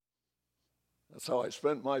That's how I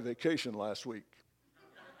spent my vacation last week.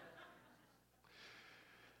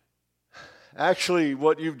 Actually,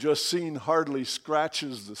 what you've just seen hardly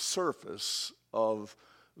scratches the surface of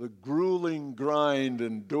the grueling grind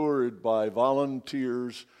endured by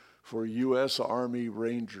volunteers for U.S. Army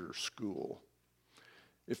Ranger School.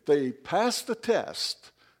 If they pass the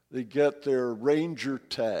test, they get their Ranger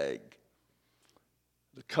tag.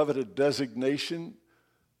 The coveted designation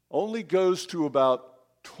only goes to about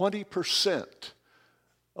 20%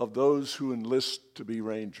 of those who enlist to be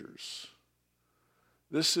Rangers.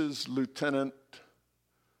 This is Lieutenant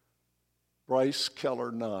Bryce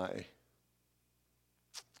Keller Nye.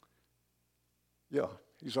 Yeah,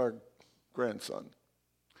 he's our grandson.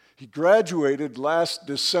 He graduated last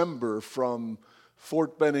December from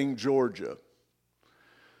Fort Benning, Georgia.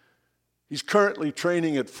 He's currently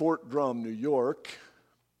training at Fort Drum, New York,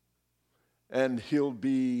 and he'll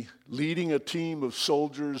be leading a team of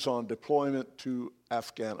soldiers on deployment to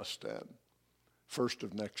Afghanistan, first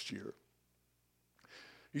of next year.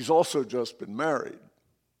 He's also just been married.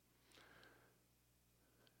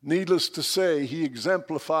 Needless to say, he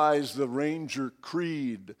exemplifies the Ranger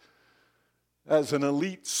creed as an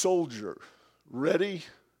elite soldier, ready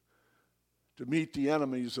to meet the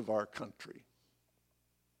enemies of our country.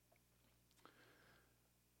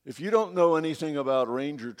 If you don't know anything about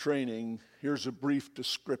Ranger training, here's a brief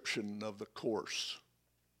description of the course.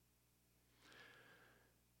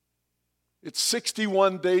 It's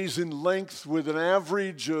 61 days in length with an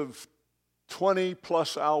average of 20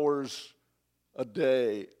 plus hours a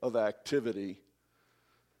day of activity,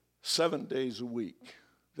 7 days a week.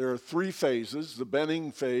 There are 3 phases: the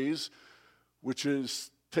Benning phase, which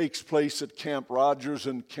takes place at Camp Rogers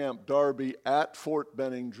and Camp Darby at Fort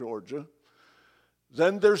Benning, Georgia.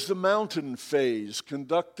 Then there's the mountain phase,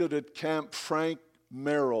 conducted at Camp Frank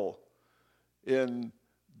Merrill in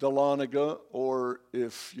Dahlonega, or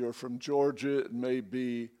if you're from Georgia, it may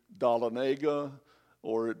be Dahlonega,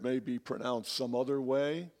 or it may be pronounced some other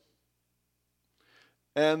way.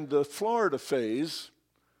 And the Florida phase,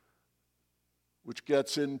 which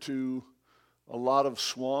gets into a lot of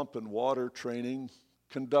swamp and water training,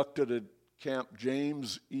 conducted at Camp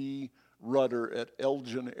James E. Rudder at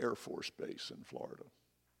Elgin Air Force Base in Florida.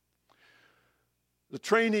 The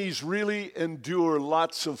trainees really endure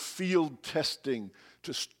lots of field testing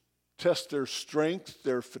to test their strength,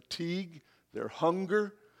 their fatigue, their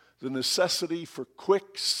hunger, the necessity for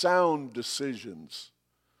quick, sound decisions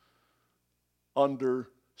under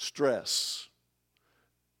stress.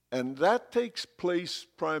 And that takes place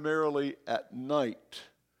primarily at night.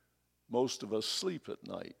 Most of us sleep at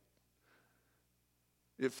night.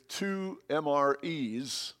 If 2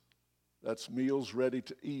 MREs, that's meals ready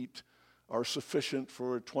to eat, are sufficient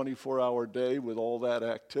for a 24-hour day with all that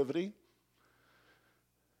activity,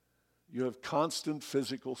 you have constant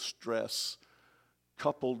physical stress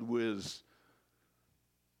coupled with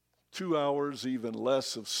 2 hours, even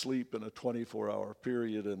less, of sleep in a 24-hour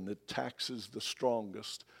period, and it taxes the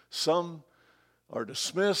strongest. Some are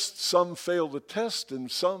dismissed, some fail the test,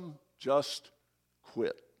 and some just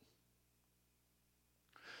quit.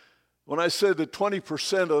 When I said that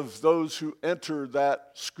 20% of those who enter that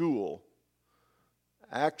school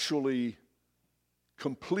actually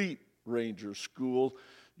complete Ranger School,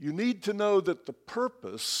 you need to know that the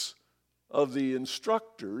purpose of the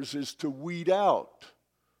instructors is to weed out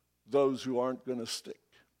those who aren't going to stick.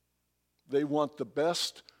 They want the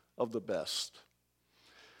best of the best.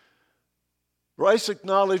 Bryce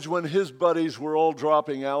acknowledged when his buddies were all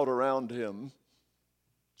dropping out around him,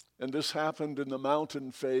 and this happened in the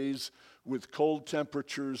mountain phase with cold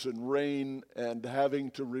temperatures and rain and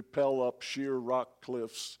having to rappel up sheer rock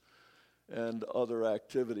cliffs and other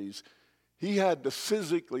activities. He had to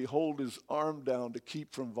physically hold his arm down to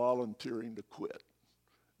keep from volunteering to quit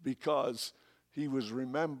because he was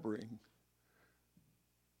remembering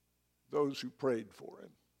those who prayed for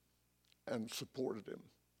him and supported him.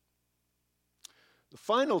 The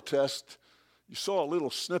final test, you saw a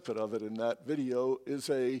little snippet of it in that video, is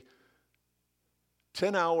a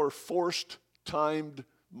 10-hour forced timed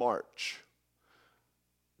march.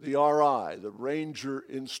 The RI, the Ranger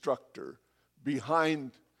instructor,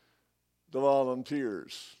 behind the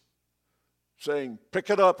volunteers, saying, "Pick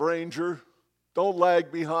it up, Ranger. Don't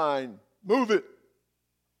lag behind. Move it."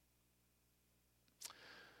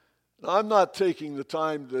 Now, I'm not taking the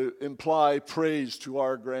time to imply praise to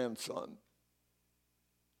our grandson.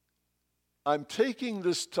 I'm taking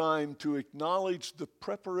this time to acknowledge the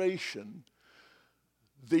preparation,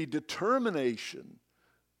 the determination,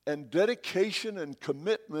 and dedication and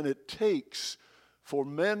commitment it takes for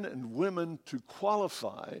men and women to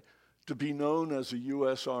qualify to be known as a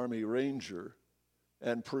U.S. Army Ranger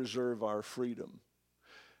and preserve our freedom.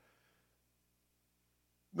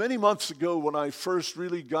 Many months ago, when I first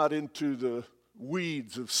really got into the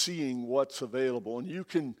weeds of seeing what's available, and you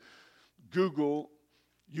can Google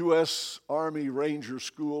U.S. Army Ranger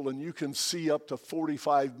School, and you can see up to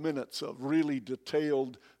 45 minutes of really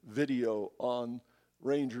detailed video on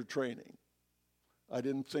Ranger training. I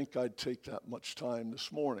didn't think I'd take that much time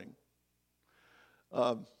this morning.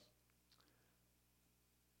 Paul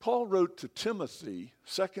wrote to Timothy,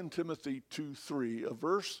 2 Timothy 2:3, a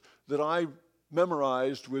verse that I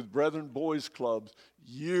memorized with Brethren Boys Clubs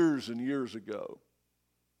years and years ago.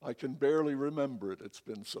 I can barely remember it. It's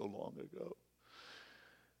been so long ago.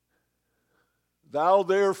 Thou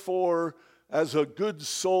therefore, as a good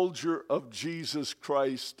soldier of Jesus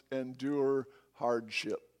Christ, endure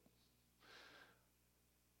hardship.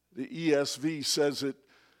 The ESV says it,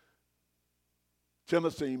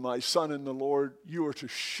 Timothy, my son in the Lord, you are to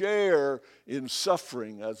share in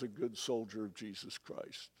suffering as a good soldier of Jesus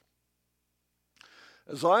Christ.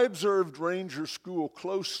 As I observed Ranger School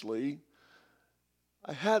closely,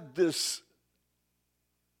 I had this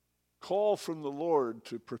call from the Lord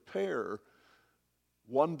to prepare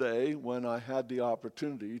one day when I had the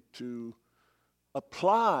opportunity to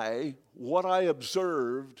apply what I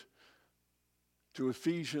observed to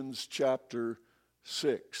Ephesians chapter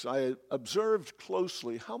 6. I observed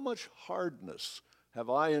closely how much hardness have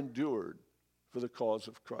I endured for the cause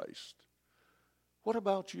of Christ. What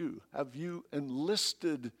about you? Have you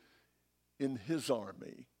enlisted in his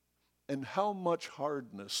army? And how much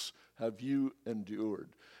hardness have you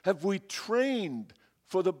endured? Have we trained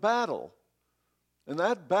for the battle? And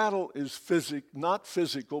that battle is not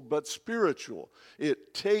physical, but spiritual.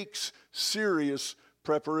 It takes serious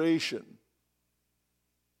preparation.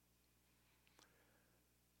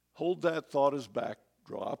 Hold that thought as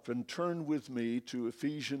backdrop and turn with me to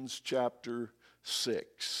Ephesians chapter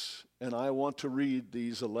 6. And I want to read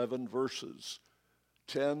these 11 verses,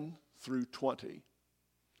 10 through 20.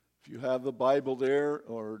 If you have the Bible there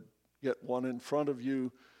or get one in front of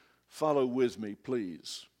you, follow with me,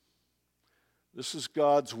 please. This is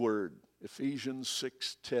God's word, Ephesians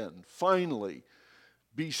 6:10. Finally,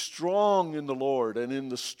 be strong in the Lord and in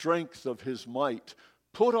the strength of his might.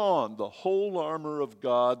 Put on the whole armor of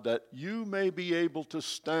God that you may be able to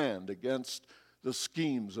stand against the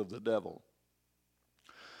schemes of the devil.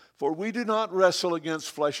 For we do not wrestle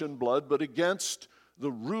against flesh and blood, but against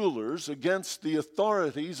the rulers, against the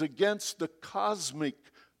authorities, against the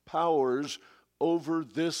cosmic powers over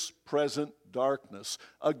this present darkness,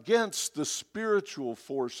 against the spiritual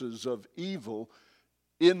forces of evil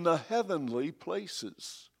in the heavenly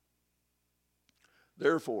places.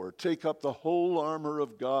 Therefore, take up the whole armor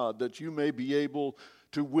of God, that you may be able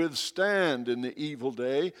to withstand in the evil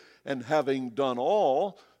day, and having done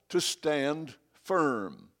all, to stand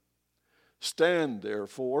firm. Stand,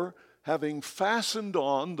 therefore, having fastened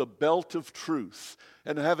on the belt of truth,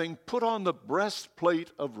 and having put on the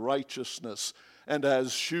breastplate of righteousness, and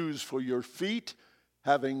as shoes for your feet,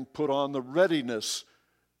 having put on the readiness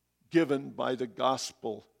given by the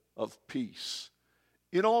gospel of peace.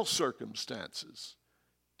 In all circumstances,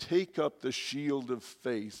 take up the shield of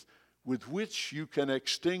faith, with which you can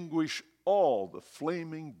extinguish all the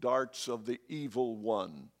flaming darts of the evil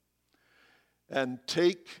one, and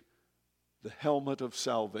take the helmet of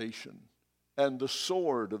salvation and the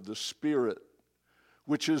sword of the Spirit,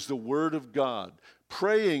 which is the word of God,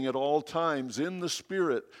 praying at all times in the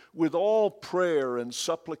Spirit with all prayer and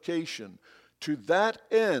supplication. To that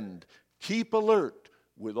end, keep alert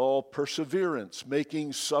with all perseverance,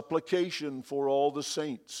 making supplication for all the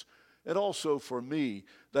saints, and also for me,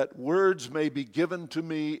 that words may be given to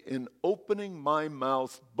me in opening my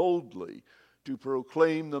mouth boldly to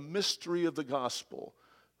proclaim the mystery of the gospel,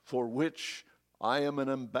 for which I am an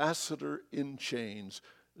ambassador in chains,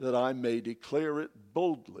 that I may declare it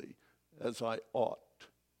boldly as I ought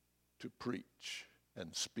to preach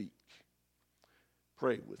and speak.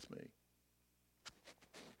 Pray with me.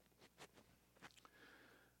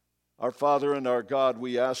 Our Father and our God,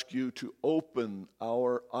 we ask you to open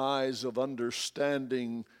our eyes of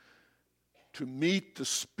understanding to meet the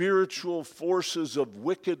spiritual forces of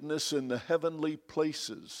wickedness in the heavenly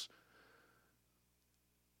places.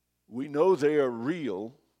 We know they are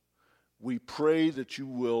real. We pray that you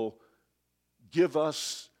will give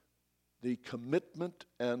us the commitment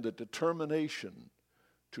and the determination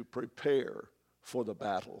to prepare for the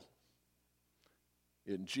battle.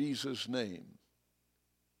 In Jesus' name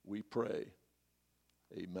we pray.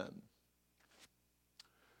 Amen.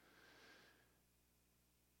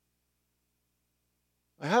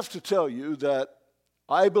 I have to tell you that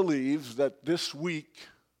I believe that this week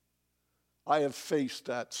I have faced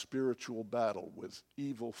that spiritual battle with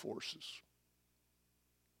evil forces.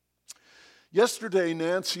 Yesterday,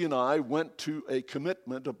 Nancy and I went to a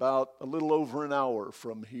commitment about a little over an hour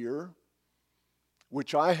from here,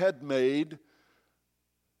 which I had made.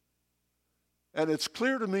 And it's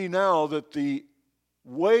clear to me now that the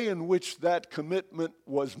way in which that commitment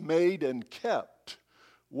was made and kept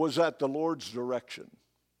was at the Lord's direction.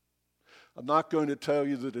 I'm not going to tell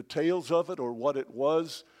you the details of it or what it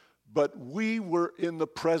was, but we were in the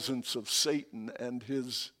presence of Satan and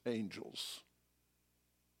his angels.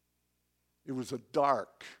 It was a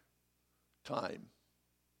dark time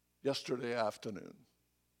yesterday afternoon.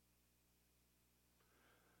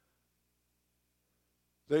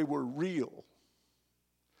 They were real.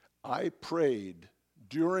 I prayed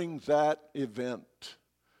during that event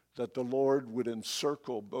that the Lord would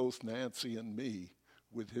encircle both Nancy and me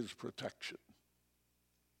with his protection.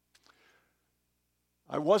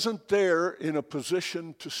 I wasn't there in a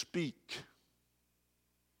position to speak.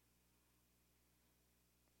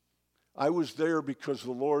 I was there because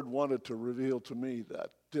the Lord wanted to reveal to me that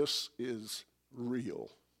this is real.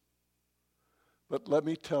 But let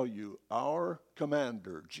me tell you, our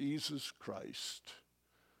commander, Jesus Christ,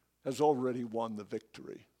 has already won the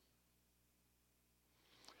victory.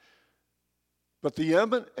 But the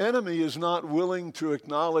enemy is not willing to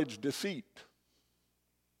acknowledge defeat.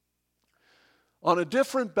 On a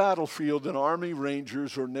different battlefield than Army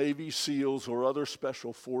Rangers or Navy SEALs or other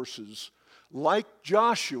special forces, like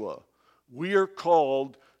Joshua, we are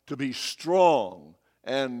called to be strong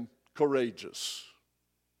and courageous.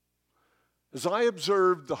 As I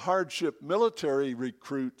observed the hardship military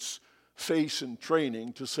recruits face in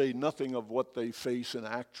training, to say nothing of what they face in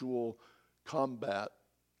actual combat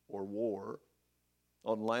or war,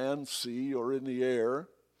 on land, sea, or in the air,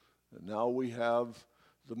 and now we have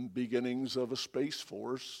the beginnings of a space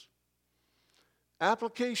force,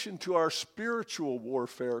 application to our spiritual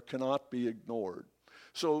warfare cannot be ignored.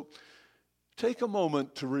 So take a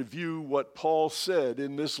moment to review what Paul said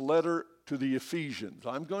in this letter to the Ephesians.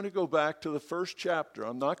 I'm going to go back to the first chapter.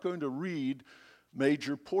 I'm not going to read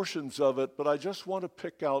major portions of it, but I just want to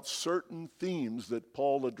pick out certain themes that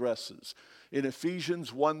Paul addresses. In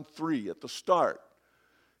Ephesians 1:3, at the start,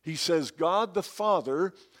 he says, God the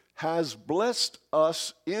Father has blessed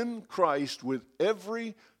us in Christ with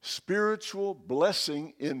every spiritual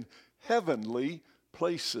blessing in heavenly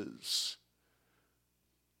places.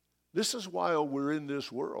 This is while we're in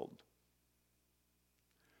this world.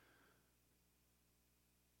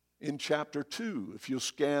 In chapter 2, if you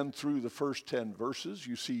scan through the first 10 verses,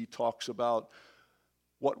 you see he talks about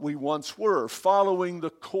what we once were, following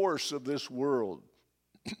the course of this world,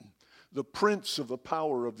 the prince of the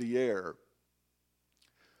power of the air.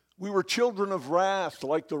 We were children of wrath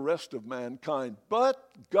like the rest of mankind, but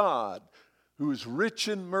God, who is rich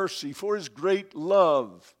in mercy for his great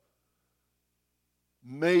love,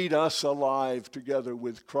 made us alive together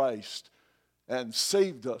with Christ and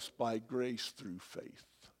saved us by grace through faith.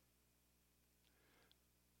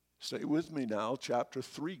 Stay with me now. Chapter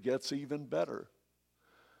 3 gets even better.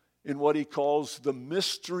 In what he calls the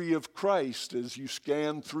mystery of Christ, as you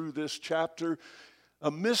scan through this chapter,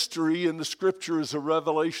 a mystery in the Scripture is a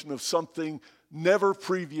revelation of something never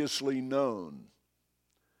previously known.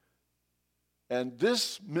 And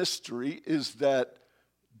this mystery is that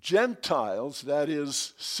Gentiles, that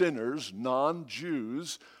is sinners,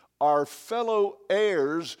 non-Jews, are fellow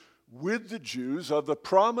heirs with the Jews of the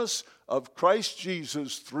promise of Christ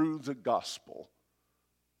Jesus through the gospel.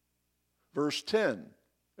 Verse 10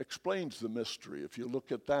 explains the mystery, if you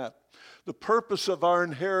look at that. The purpose of our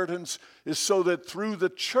inheritance is so that through the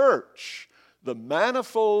church, the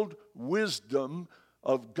manifold wisdom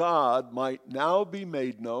of God might now be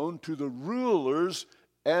made known to the rulers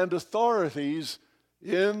and authorities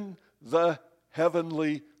in the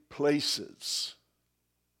heavenly places.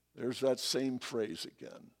 There's that same phrase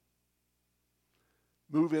again.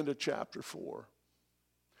 Move into chapter 4.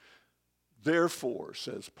 Therefore,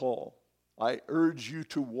 says Paul, I urge you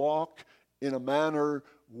to walk in a manner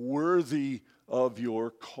worthy of your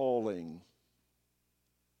calling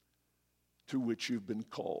to which you've been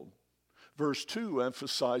called. Verse 2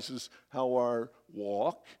 emphasizes how our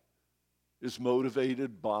walk is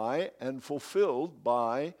motivated by and fulfilled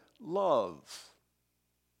by love.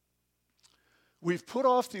 We've put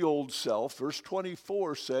off the old self. Verse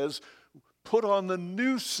 24 says, put on the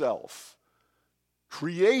new self,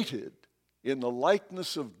 created in the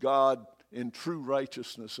likeness of God in true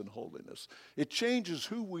righteousness and holiness. It changes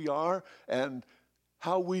who we are and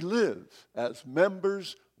how we live as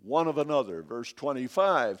members one of another. Verse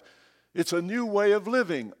 25, it's a new way of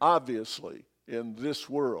living, obviously, in this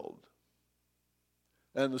world.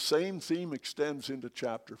 And the same theme extends into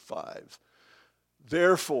chapter 5.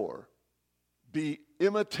 Therefore, be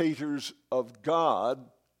imitators of God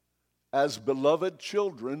as beloved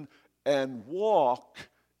children and walk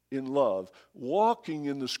in love. Walking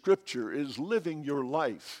in the Scripture is living your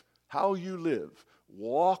life, how you live.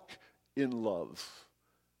 Walk in love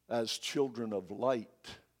as children of light.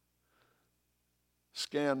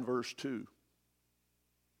 Scan verse 2.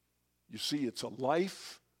 You see, it's a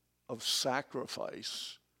life of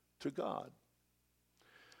sacrifice to God.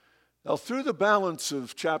 Now, through the balance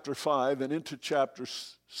of chapter 5 and into chapter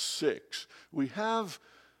 6, we have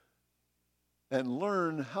and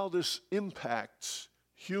learn how this impacts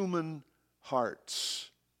human hearts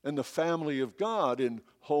and the family of God in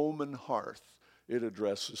home and hearth. It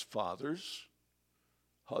addresses fathers,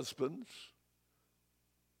 husbands,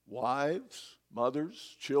 wives,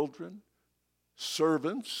 mothers, children,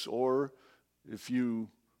 servants, or if you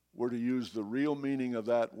were to use the real meaning of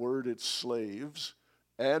that word, it's slaves,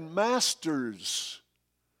 and masters,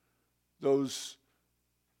 those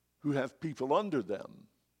who have people under them.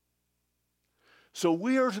 So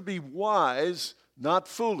we are to be wise, not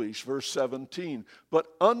foolish, verse 17, but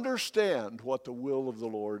understand what the will of the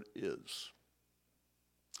Lord is.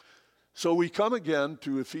 So we come again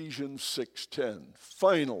to Ephesians 6:10.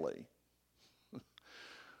 Finally,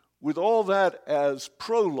 with all that as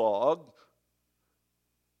prologue,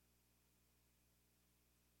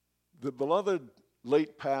 the beloved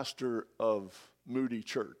late pastor of Moody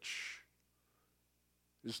Church,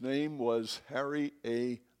 his name was Harry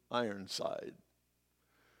A. Ironside,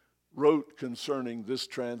 wrote concerning this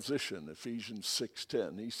transition, Ephesians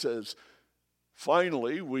 6:10. He says,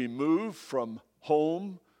 finally, we move from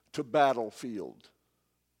home to battlefield.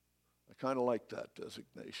 I kind of like that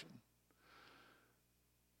designation.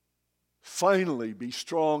 Finally, be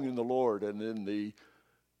strong in the Lord and in the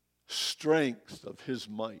strength of his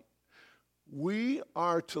might. We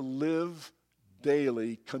are to live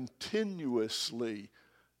daily, continuously,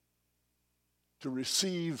 to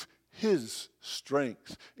receive his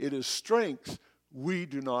strength. It is strength we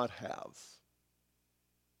do not have.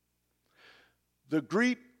 The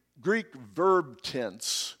Greek verb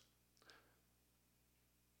tense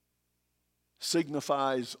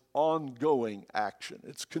signifies ongoing action.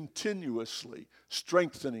 It's continuously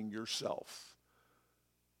strengthening yourself.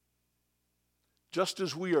 Just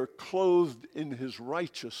as we are clothed in his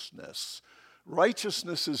righteousness.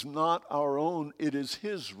 Righteousness is not our own, it is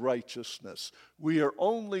his righteousness. We are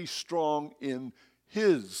only strong in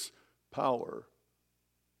his power.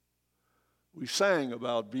 We sang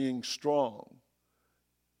about being strong,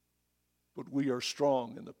 but we are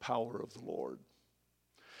strong in the power of the Lord.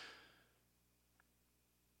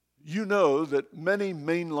 You know that many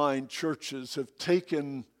mainline churches have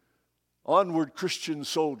taken Onward Christian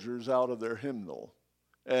Soldiers out of their hymnal,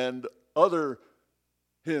 and other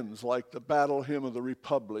hymns like the Battle Hymn of the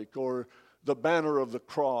Republic or the Banner of the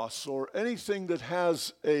Cross or anything that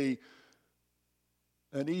has an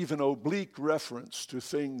even oblique reference to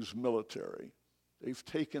things military. They've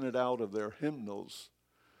taken it out of their hymnals.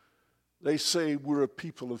 They say we're a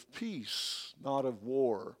people of peace, not of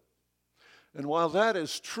war. And while that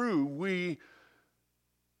is true, we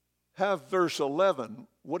have verse 11.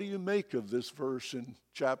 What do you make of this verse in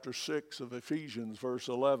chapter 6 of Ephesians, verse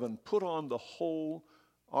 11? Put on the whole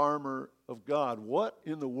armor of God. What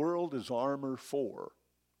in the world is armor for?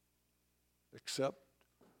 Except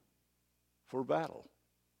for battle.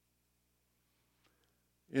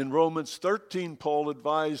 In Romans 13, Paul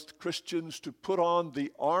advised Christians to put on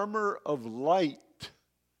the armor of light.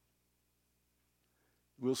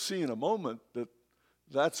 We'll see in a moment that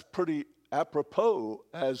that's pretty apropos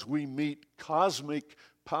as we meet cosmic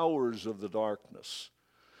powers of the darkness.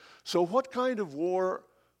 So what kind of war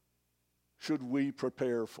should we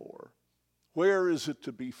prepare for? Where is it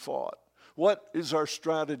to be fought? What is our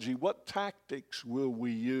strategy? What tactics will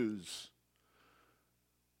we use?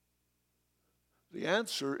 The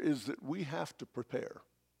answer is that we have to prepare,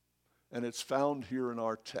 and it's found here in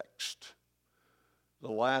our text,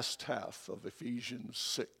 the last half of Ephesians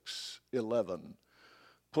 6:11.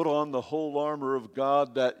 Put on the whole armor of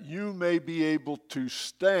God that you may be able to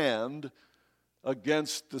stand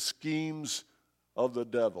against the schemes of the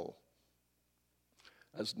devil.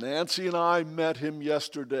 As Nancy and I met him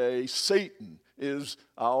yesterday, Satan is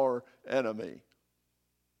our enemy.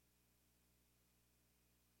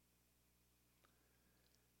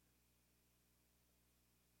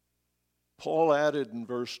 Paul added in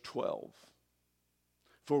verse 12,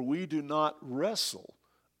 for we do not wrestle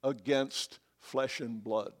against flesh and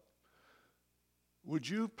blood. Would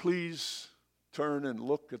you please turn and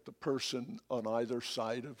look at the person on either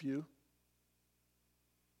side of you?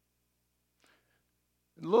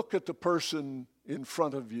 Look at the person in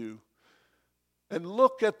front of you, and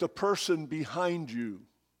look at the person behind you.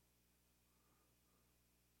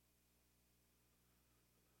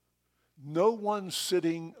 No one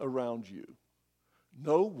sitting around you,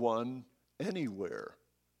 no one anywhere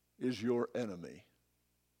is your enemy.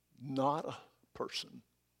 Not a person.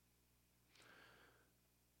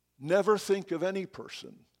 Never think of any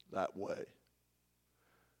person that way.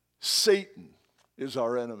 Satan is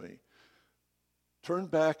our enemy. Turn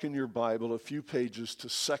back in your Bible a few pages to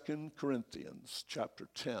 2 Corinthians chapter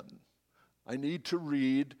 10. I need to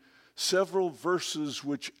read several verses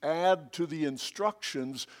which add to the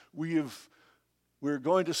instructions we're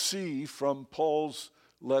going to see from Paul's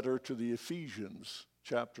letter to the Ephesians,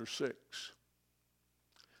 chapter 6.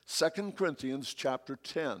 2 Corinthians chapter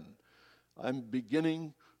 10. I'm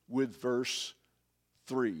beginning with verse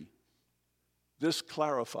 3. This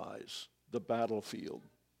clarifies the battlefield.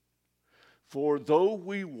 For though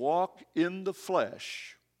we walk in the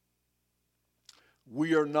flesh,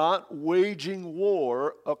 we are not waging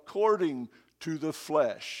war according to the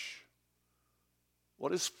flesh.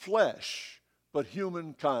 What is flesh but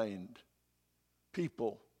humankind?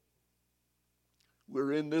 People.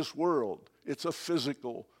 We're in this world. It's a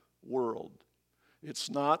physical world. It's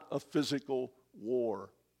not a physical war.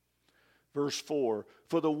 Verse 4,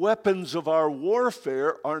 for the weapons of our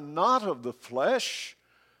warfare are not of the flesh,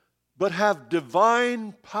 but have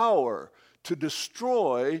divine power to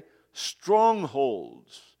destroy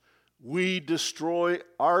strongholds. We destroy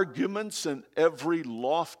arguments and every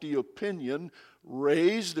lofty opinion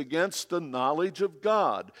raised against the knowledge of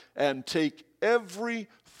God, and take every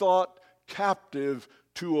thought captive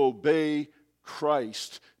to obey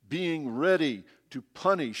Christ, being ready to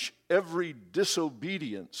punish every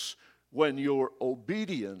disobedience when your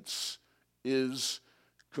obedience is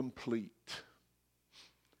complete.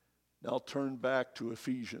 Now turn back to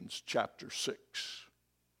Ephesians chapter 6.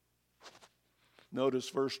 Notice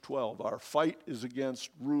verse 12. Our fight is against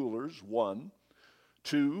rulers, 1.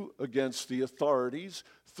 2, against the authorities.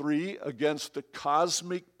 3, against the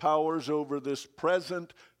cosmic powers over this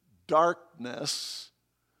present darkness.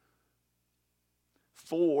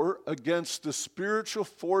 4, against the spiritual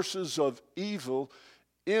forces of evil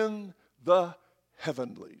in the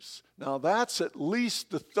heavenlies. Now that's at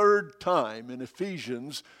least the third time in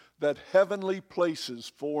Ephesians that heavenly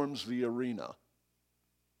places forms the arena.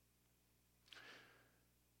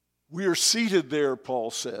 We are seated there,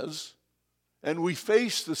 Paul says, and we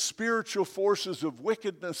face the spiritual forces of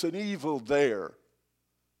wickedness and evil there.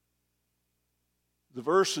 The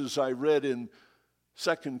verses I read in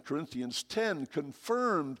 2 Corinthians 10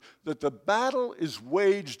 confirmed that the battle is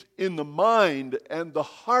waged in the mind and the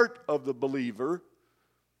heart of the believer,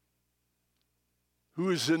 who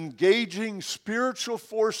is engaging spiritual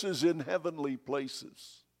forces in heavenly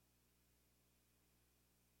places.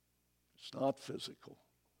 It's not physical.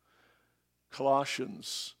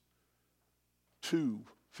 Colossians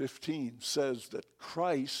 2:15 says that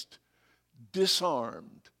Christ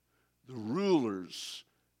disarmed the rulers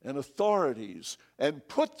and authorities and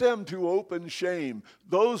put them to open shame.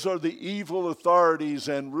 Those are the evil authorities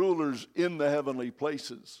and rulers in the heavenly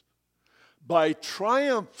places, by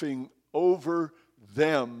triumphing over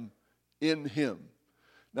them in him.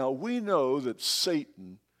 Now we know that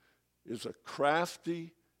Satan is a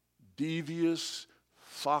crafty, devious,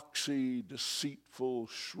 foxy, deceitful,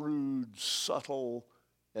 shrewd, subtle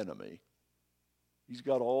enemy. He's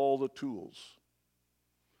got all the tools.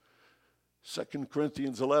 2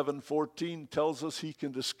 Corinthians 11:14 tells us he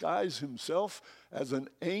can disguise himself as an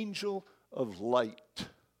angel of light.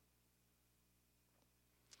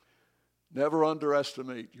 Never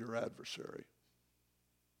underestimate your adversary.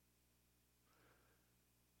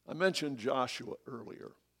 I mentioned Joshua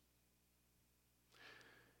earlier.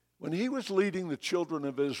 When he was leading the children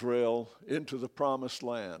of Israel into the promised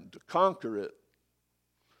land to conquer it,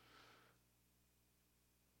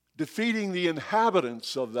 defeating the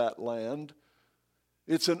inhabitants of that land,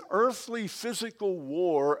 it's an earthly physical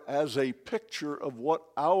war as a picture of what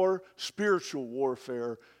our spiritual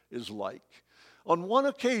warfare is like. On one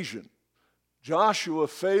occasion, Joshua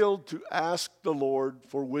failed to ask the Lord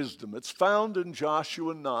for wisdom. It's found in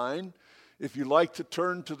Joshua 9. If you'd like to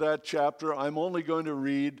turn to that chapter, I'm only going to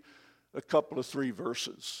read a couple of 3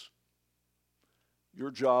 verses.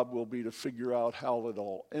 Your job will be to figure out how it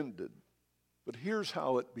all ended. But here's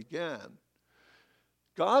how it began.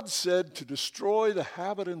 God said to destroy the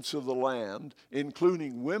inhabitants of the land,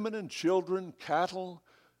 including women and children, cattle,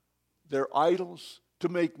 their idols, to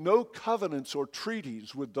make no covenants or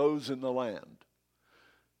treaties with those in the land.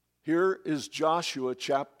 Here is Joshua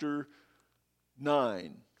chapter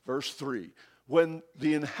 9, verse 3. When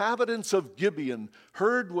the inhabitants of Gibeon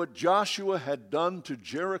heard what Joshua had done to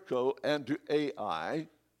Jericho and to Ai,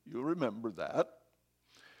 you remember that,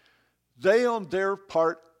 they on their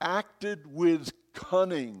part acted with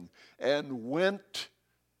cunning and went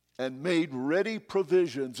and made ready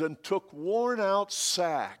provisions and took worn out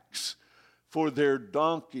sacks for their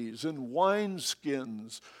donkeys and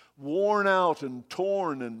wineskins, worn out and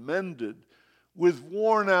torn and mended, with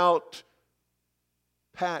worn out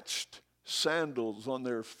patched sandals on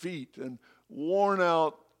their feet and worn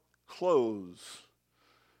out clothes.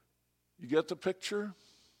 You get the picture?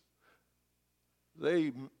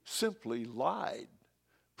 They simply lied,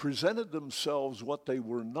 presented themselves what they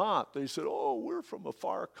were not. They said, oh, we're from a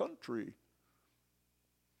far country.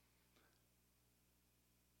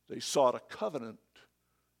 They sought a covenant,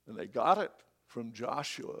 and they got it from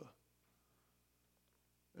Joshua.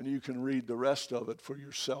 And you can read the rest of it for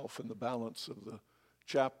yourself in the balance of the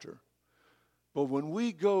chapter. But when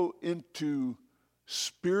we go into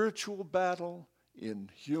spiritual battle in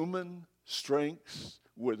human strength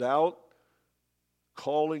without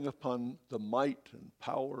calling upon the might and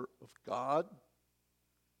power of God,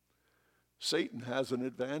 Satan has an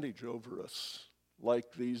advantage over us,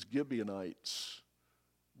 like these Gibeonites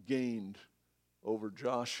gained over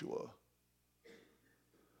Joshua.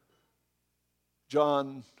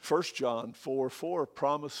 1 John 4:4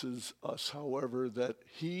 promises us, however, that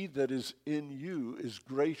he that is in you is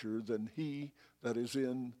greater than he that is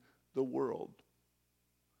in the world.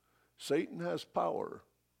 Satan has power,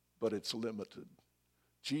 but it's limited.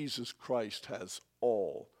 Jesus Christ has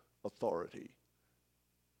all authority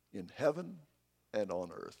in heaven and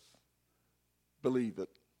on earth. Believe it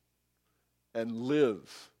and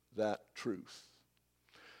live that truth.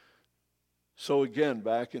 So again,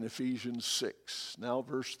 back in Ephesians 6, now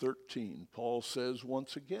verse 13, Paul says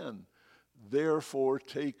once again, therefore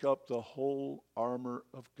take up the whole armor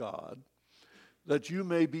of God, that you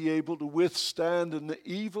may be able to withstand in the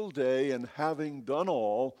evil day, and having done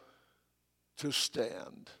all, to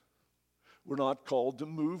stand. We're not called to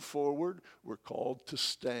move forward, we're called to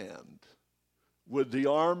stand, with the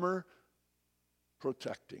armor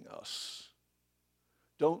protecting us.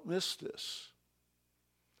 Don't miss this.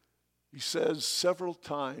 He says several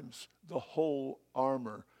times, the whole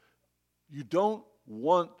armor. You don't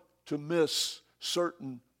want to miss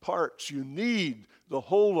certain parts. You need the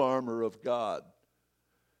whole armor of God.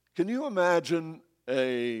 Can you imagine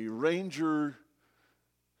a Ranger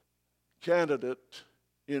candidate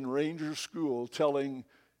in Ranger school telling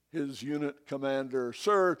his unit commander,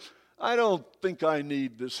 sir, I don't think I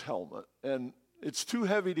need this helmet, and it's too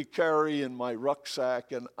heavy to carry in my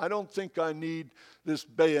rucksack, and I don't think I need this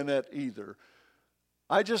bayonet either.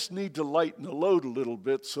 I just need to lighten the load a little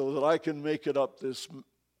bit so that I can make it up this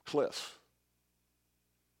cliff.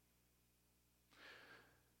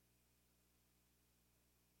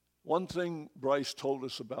 One thing Bryce told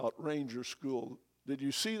us about Ranger School, did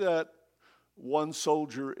you see that one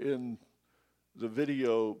soldier in the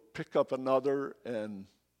video pick up another and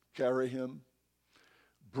carry him?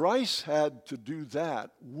 Bryce had to do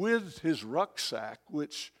that with his rucksack,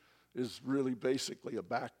 which is really basically a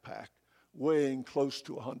backpack, weighing close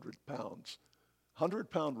to 100 pounds.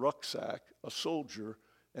 100-pound rucksack, a soldier,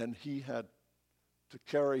 and he had to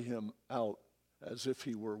carry him out as if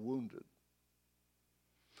he were wounded.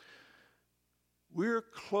 We're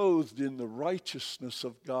clothed in the righteousness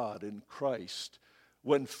of God in Christ.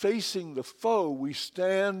 When facing the foe, we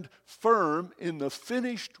stand firm in the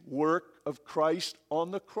finished work of Christ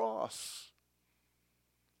on the cross.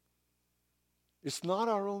 It's not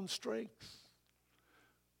our own strength.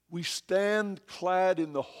 We stand clad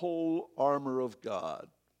in the whole armor of God.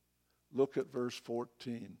 Look at verse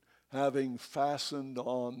 14. Having fastened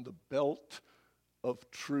on the belt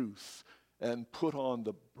of truth and put on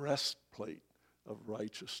the breastplate of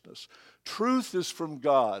righteousness. Truth is from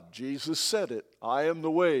God. Jesus said it. I am the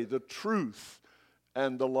way, the truth,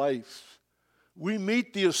 and the life. We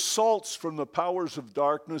meet the assaults from the powers of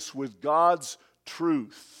darkness with God's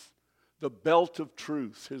truth, the belt of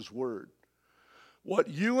truth, His word. What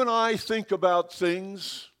you and I think about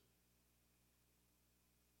things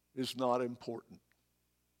is not important.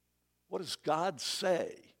 What does God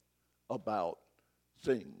say about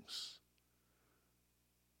things?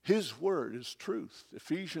 His word is truth.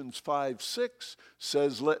 Ephesians 5:6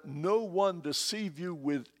 says, let no one deceive you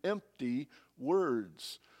with empty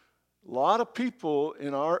words. A lot of people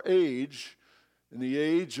in our age, in the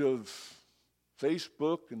age of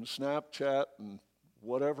Facebook and Snapchat and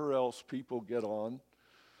whatever else people get on,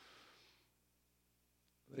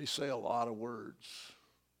 they say a lot of words.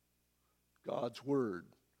 God's word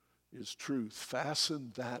is truth.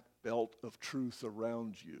 Fasten that belt of truth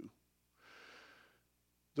around you.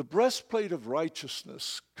 The breastplate of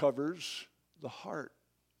righteousness covers the heart.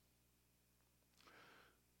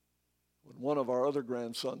 When one of our other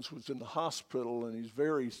grandsons was in the hospital and he's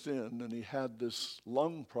very thin and he had this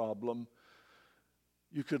lung problem,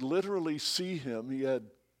 you could literally see him. He had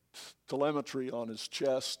telemetry on his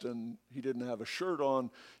chest and he didn't have a shirt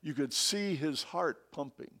on. You could see his heart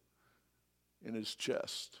pumping in his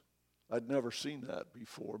chest. I'd never seen that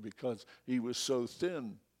before because he was so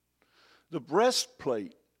thin. The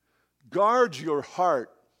breastplate guards your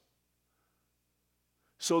heart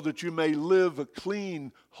so that you may live a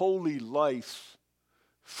clean, holy life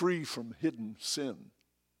free from hidden sin.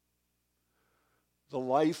 The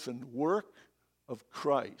life and work of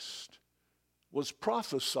Christ was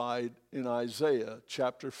prophesied in Isaiah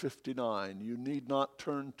chapter 59. You need not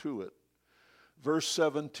turn to it. Verse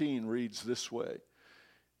 17 reads this way: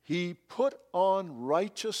 He put on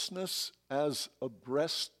righteousness as a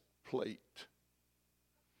breastplate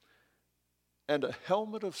and a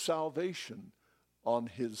helmet of salvation on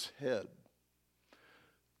his head.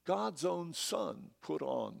 God's own Son put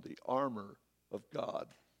on the armor of God.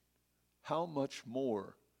 How much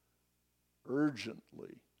more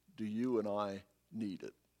urgently do you and I need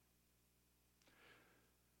it?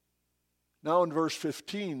 Now in verse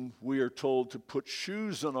 15, we are told to put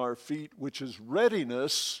shoes on our feet, which is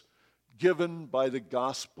readiness given by the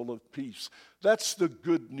gospel of peace. That's the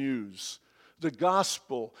good news. The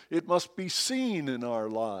gospel, it must be seen in our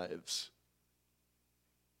lives.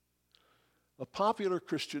 A popular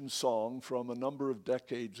Christian song from a number of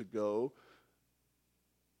decades ago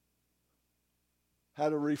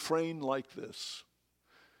had a refrain like this: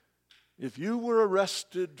 If you were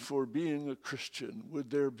arrested for being a Christian,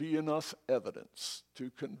 would there be enough evidence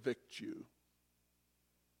to convict you?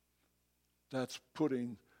 That's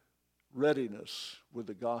putting readiness with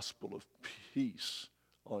the gospel of peace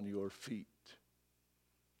on your feet.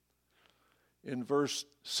 In verse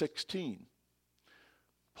 16,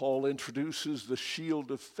 Paul introduces the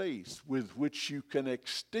shield of faith with which you can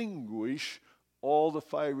extinguish all the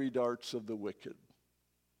fiery darts of the wicked.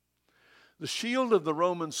 The shield of the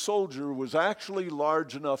Roman soldier was actually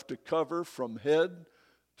large enough to cover from head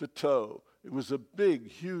to toe. It was a big,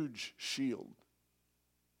 huge shield.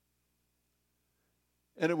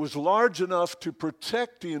 And it was large enough to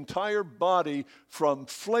protect the entire body from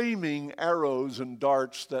flaming arrows and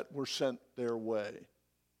darts that were sent their way.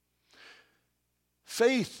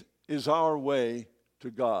 Faith is our way to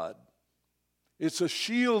God. It's a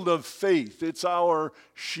shield of faith. It's our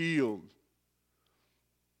shield.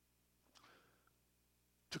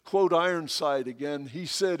 To quote Ironside again, he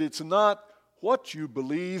said, it's not what you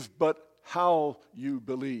believe, but how you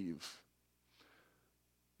believe.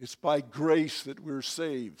 It's by grace that we're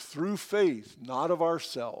saved, through faith, not of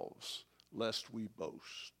ourselves, lest we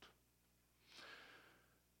boast.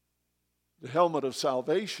 The helmet of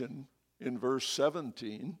salvation in verse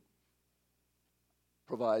 17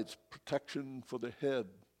 provides protection for the head,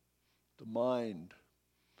 the mind,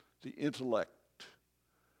 the intellect.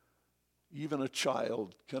 Even a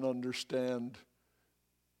child can understand,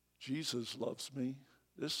 Jesus loves me.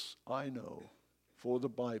 This I know, for the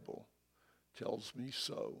Bible tells me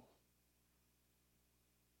so.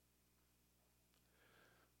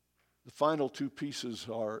 The final two pieces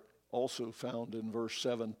are also found in verse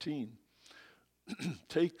 17.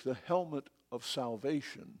 Take the helmet of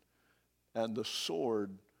salvation and the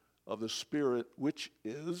sword of the Spirit, which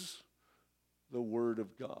is the Word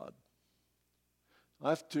of God. I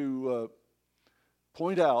have to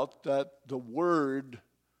point out that the word,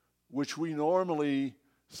 which we normally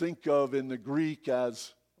think of in the Greek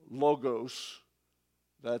as logos,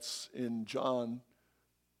 that's in John,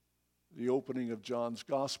 the opening of John's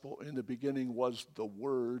gospel. In the beginning was the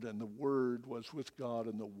Word, and the Word was with God,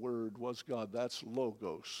 and the Word was God. That's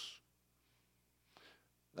logos.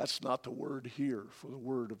 That's not the word here for the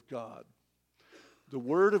Word of God. The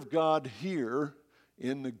Word of God here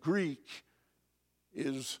in the Greek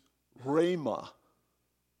is rhema.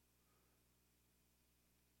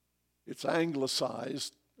 It's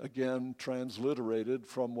anglicized, again, transliterated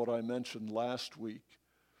from what I mentioned last week.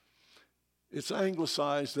 It's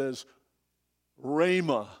anglicized as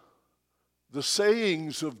rhema, the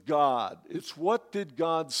sayings of God. It's what did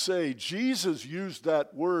God say? Jesus used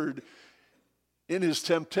that word in his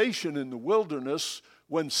temptation in the wilderness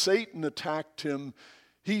when Satan attacked him.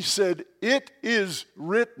 He said, it is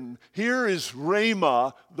written. Here is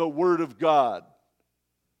rhema, the word of God.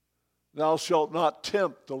 Thou shalt not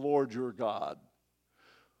tempt the Lord your God.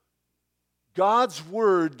 God's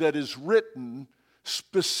word that is written,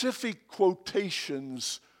 specific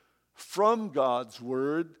quotations from God's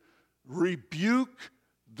word, rebuke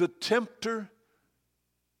the tempter,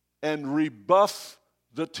 and rebuff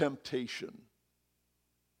the temptation.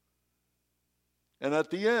 And at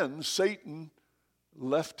the end, Satan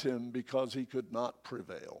left him because he could not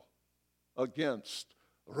prevail against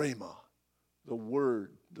Rhema, the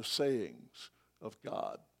word, the sayings of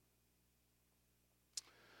God.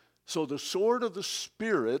 So the sword of the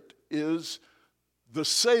Spirit is the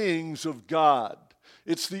sayings of God.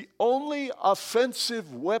 It's the only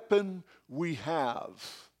offensive weapon we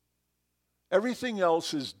have. Everything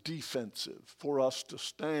else is defensive for us to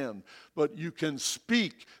stand. But you can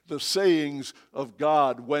speak the sayings of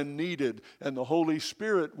God when needed, and the Holy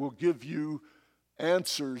Spirit will give you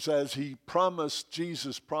answers as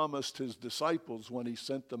Jesus promised his disciples when he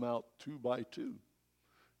sent them out 2 by 2.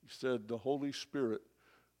 He said, the Holy Spirit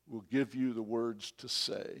will give you the words to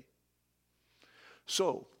say.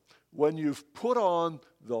 So, when you've put on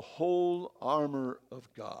the whole armor of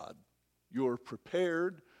God, you're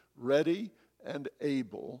prepared, ready, and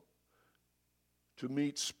able to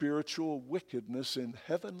meet spiritual wickedness in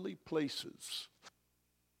heavenly places.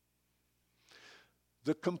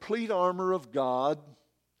 The complete armor of God,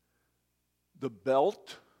 the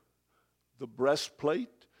belt, the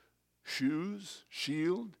breastplate, shoes,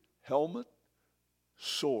 shield, helmet,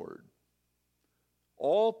 sword,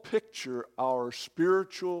 all picture our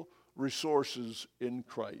spiritual resources in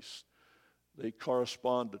Christ. They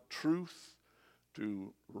correspond to truth,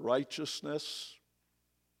 to righteousness,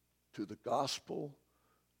 to the gospel,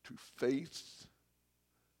 to faith,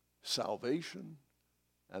 salvation,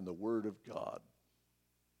 and the Word of God.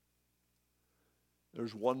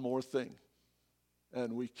 There's one more thing,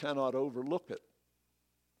 and we cannot overlook it.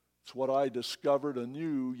 It's what I discovered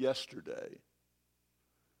anew yesterday.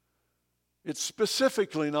 It's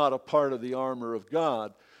specifically not a part of the armor of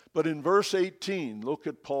God, but in verse 18, look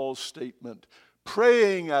at Paul's statement.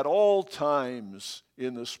 Praying at all times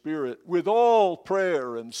in the Spirit, with all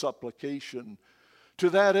prayer and supplication. To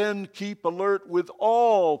that end, keep alert with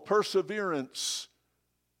all perseverance,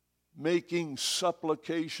 making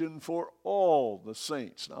supplication for all the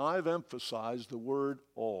saints. Now, I've emphasized the word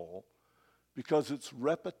all because its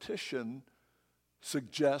repetition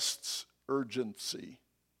suggests urgency.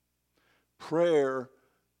 Prayer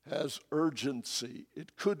has urgency.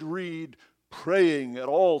 It could read, praying at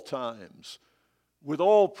all times, with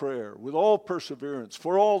all prayer, with all perseverance,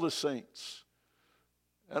 for all the saints.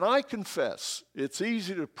 And I confess, it's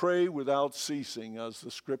easy to pray without ceasing, as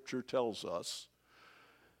the Scripture tells us,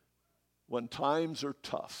 when times are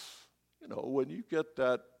tough. You know, when you get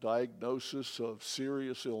that diagnosis of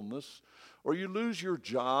serious illness, or you lose your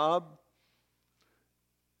job,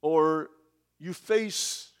 or you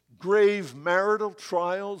face grave marital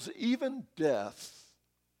trials, even death,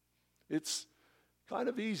 it's kind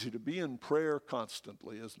of easy to be in prayer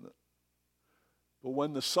constantly, isn't it? But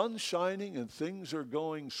when the sun's shining and things are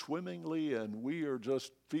going swimmingly and we are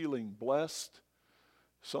just feeling blessed,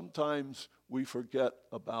 sometimes we forget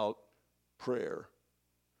about prayer.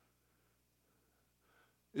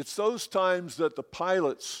 It's those times that the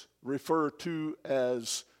pilots refer to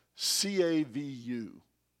as CAVU.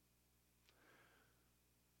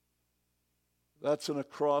 That's an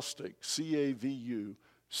acrostic, CAVU,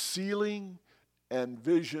 Ceiling and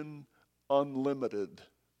Vision Unlimited.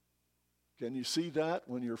 Can you see that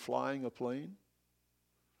when you're flying a plane?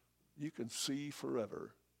 You can see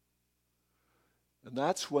forever. And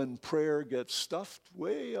that's when prayer gets stuffed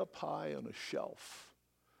way up high on a shelf,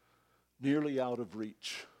 nearly out of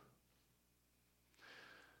reach.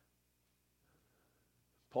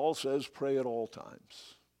 Paul says, pray at all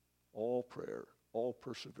times, all prayer, all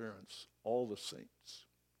perseverance, all the saints.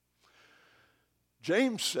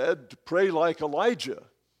 James said to pray like Elijah,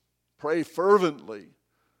 pray fervently.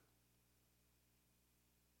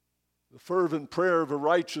 The fervent prayer of a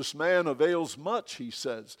righteous man avails much, he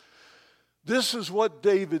says. This is what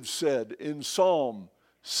David said in Psalm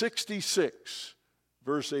 66,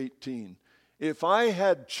 verse 18. If I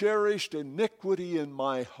had cherished iniquity in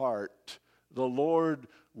my heart, the Lord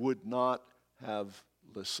would not have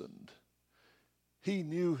listened. He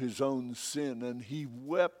knew his own sin, and he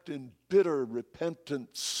wept in bitter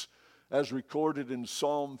repentance, as recorded in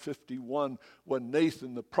Psalm 51, when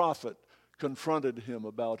Nathan the prophet confronted him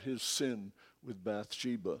about his sin with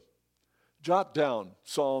Bathsheba. Jot down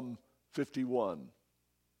Psalm 51.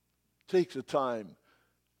 Take the time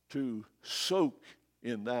to soak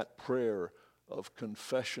in that prayer of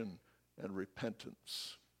confession and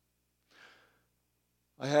repentance.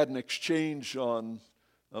 I had an exchange on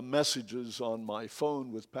messages on my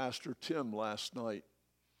phone with Pastor Tim last night.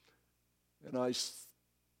 And I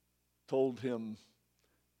told him,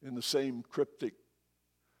 in the same cryptic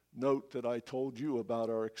note that I told you about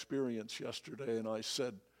our experience yesterday, and I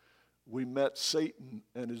said, we met Satan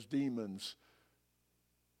and his demons.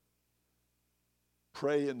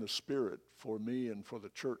 Pray in the Spirit for me and for the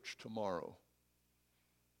church tomorrow.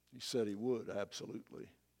 He said he would, absolutely.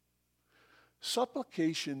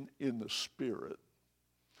 Supplication in the Spirit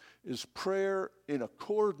is prayer in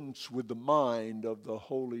accordance with the mind of the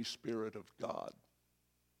Holy Spirit of God.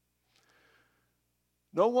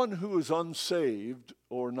 No one who is unsaved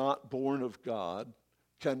or not born of God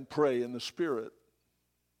can pray in the Spirit,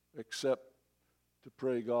 except to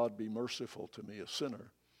pray, God, be merciful to me, a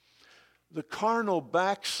sinner. The carnal,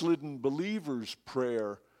 backslidden believer's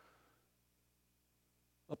prayer,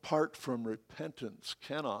 apart from repentance,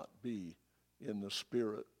 cannot be in the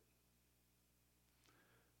Spirit.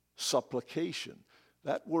 Supplication,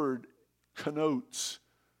 that word connotes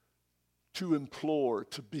to implore,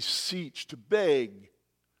 to beseech, to beg,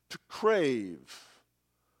 to crave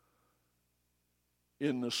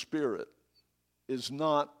in the Spirit is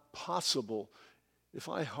not possible if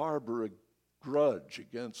I harbor a grudge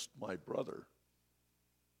against my brother.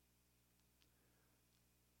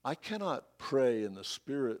 I cannot pray in the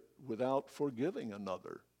Spirit without forgiving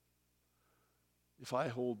another if I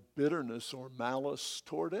hold bitterness or malice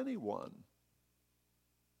toward anyone,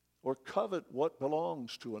 or covet what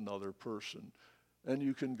belongs to another person. And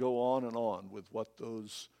you can go on with what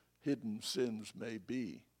those hidden sins may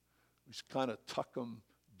be. We just kind of tuck them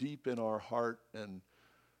deep in our heart and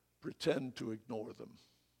pretend to ignore them.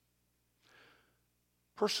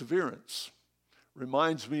 Perseverance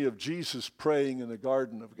reminds me of Jesus praying in the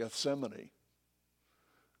Garden of Gethsemane.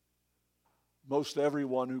 Most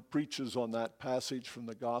everyone who preaches on that passage from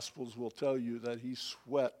the Gospels will tell you that he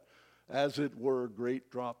sweat, as it were,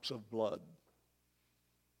 great drops of blood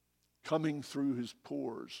coming through his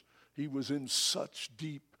pores. He was in such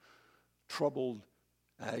deep, troubled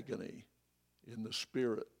agony in the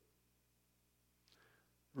Spirit.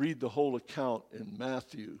 Read the whole account in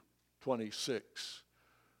Matthew 26,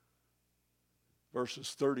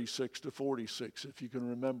 verses 36 to 46. If you can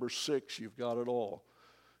remember 6, you've got it all.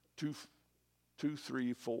 2,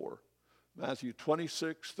 3, 4. Matthew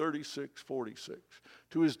 26, 36, 46.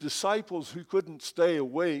 To his disciples who couldn't stay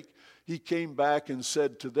awake, he came back and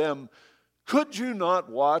said to them, "Could you not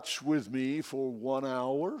watch with me for 1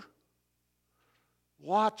 hour?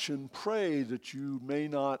 Watch and pray that you may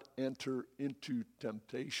not enter into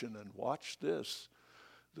temptation." And watch this.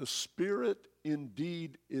 The spirit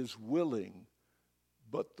indeed is willing,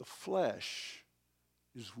 but the flesh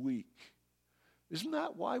is weak. Isn't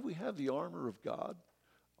that why we have the armor of God?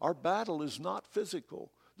 Our battle is not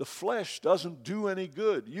physical. The flesh doesn't do any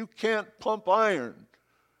good. You can't pump iron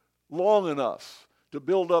long enough to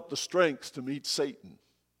build up the strength to meet Satan.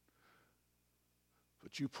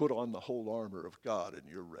 But you put on the whole armor of God and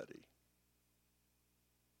you're ready.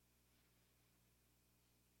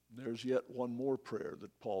 There's yet one more prayer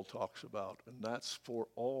that Paul talks about, and that's for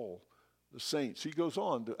all the saints. He goes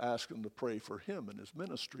on to ask them to pray for him and his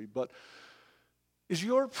ministry, but is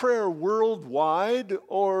your prayer worldwide,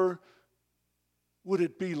 or would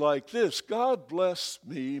it be like this? God bless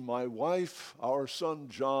me, my wife, our son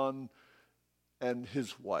John, and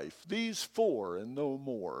his wife. These 4 and no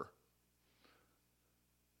more.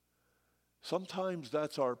 Sometimes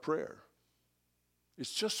that's our prayer.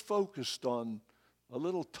 It's just focused on a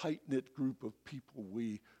little tight-knit group of people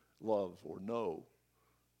we love or know.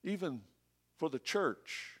 Even for the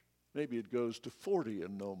church, maybe it goes to 40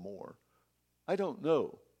 and no more. I don't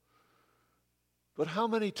know. But how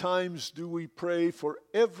many times do we pray for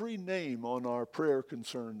every name on our prayer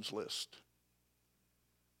concerns list?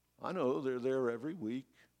 I know they're there every week.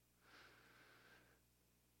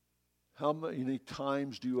 How many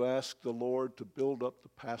times do you ask the Lord to build up the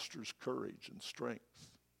pastor's courage and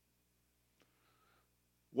strength?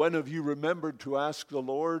 When have you remembered to ask the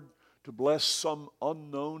Lord to bless some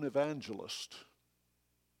unknown evangelist?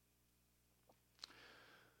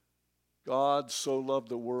 God so loved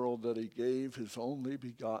the world that he gave his only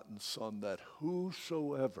begotten Son, that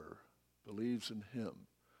whosoever believes in him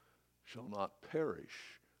shall not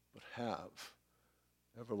perish, but have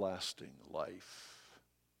everlasting life.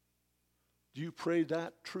 Do you pray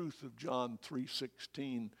that truth of John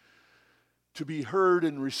 3:16 to be heard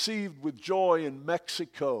and received with joy in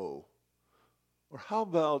Mexico? Or how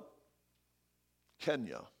about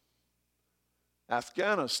Kenya,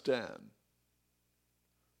 Afghanistan,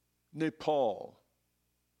 Nepal,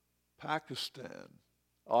 Pakistan,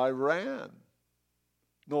 Iran,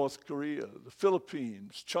 North Korea, the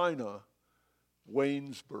Philippines, China,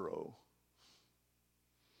 Waynesboro?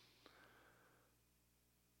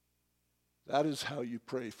 That is how you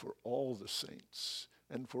pray for all the saints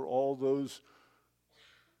and for all those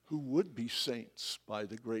who would be saints by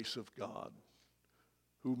the grace of God,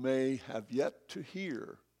 who may have yet to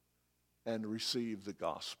hear and receive the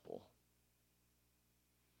gospel.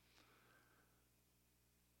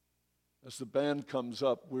 As the band comes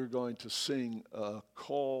up, we're going to sing a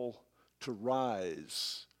call to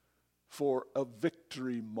rise for a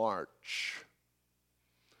victory march.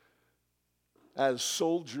 As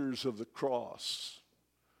soldiers of the cross,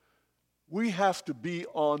 we have to be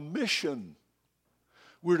on mission.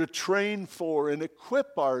 We're to train for and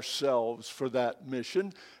equip ourselves for that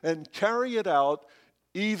mission and carry it out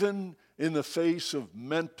even in the face of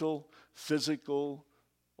mental, physical,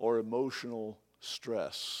 or emotional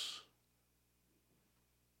stress.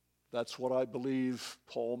 That's what I believe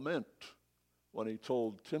Paul meant when he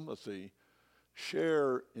told Timothy,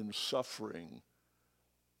 share in suffering,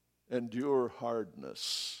 endure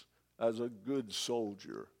hardness as a good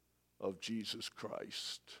soldier of Jesus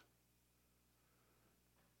Christ.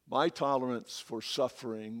 My tolerance for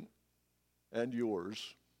suffering, and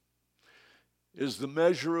yours, is the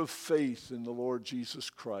measure of faith in the Lord Jesus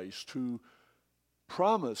Christ, who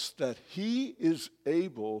promised that he is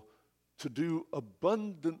able to do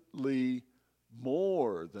abundantly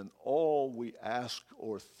more than all we ask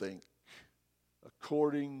or think,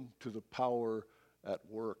 according to the power at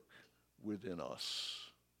work within us.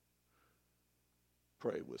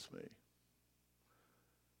 Pray with me.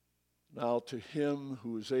 Now to him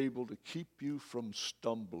who is able to keep you from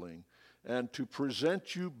stumbling and to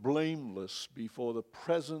present you blameless before the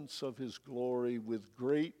presence of his glory with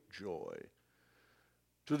great joy,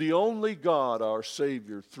 to the only God, our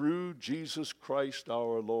Savior, through Jesus Christ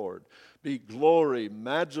our Lord, be glory,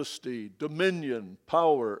 majesty, dominion,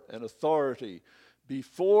 power, and authority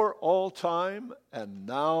before all time and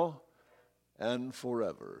now and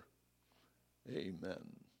forever.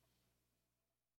 Amen.